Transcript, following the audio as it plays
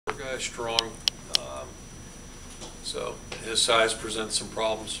guy's strong. So his size presents some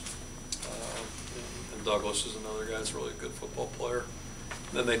problems. And Douglas is another guy that's really a good football player.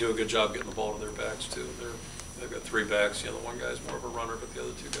 And then they do a good job getting the ball to their backs too. They've got three backs. The one guy's more of a runner, but the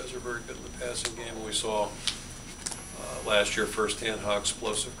other two guys are very good in the passing game. And we saw last year firsthand how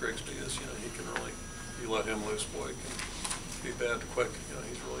explosive Grigsby is. He can really, you let him loose, boy, he can be bad quick.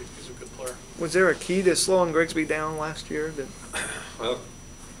 He's a good player. Was there a key to slowing Grigsby down last year? Well,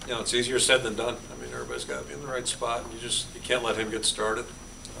 it's easier said than done. I mean, everybody's got to be in the right spot, and you can't let him get started.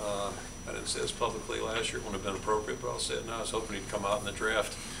 I didn't say this publicly last year; it wouldn't have been appropriate, but I'll say it now. I was hoping he'd come out in the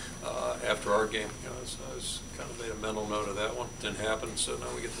draft after our game. I was kind of made a mental note of that one. Didn't happen, so now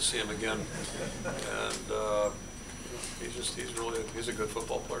we get to see him again. And he's a good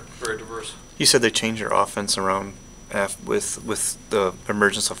football player, very diverse. You said they changed their offense around with the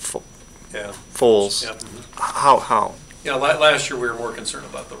emergence of Foles. Yeah. How? Last year we were more concerned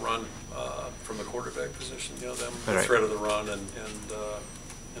about the run from the quarterback position. The threat of the run, and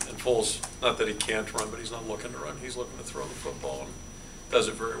Foles. Not that he can't run, but he's not looking to run. He's looking to throw the football and does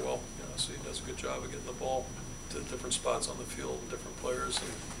it very well. So he does a good job of getting the ball to different spots on the field and different players.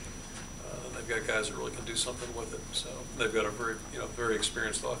 And they've got guys that really can do something with it. So they've got a very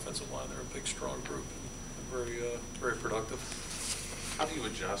experienced offensive line. They're a big, strong group and very productive. How do you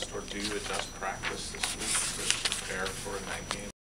adjust, or do you adjust practice this week to prepare for a night game?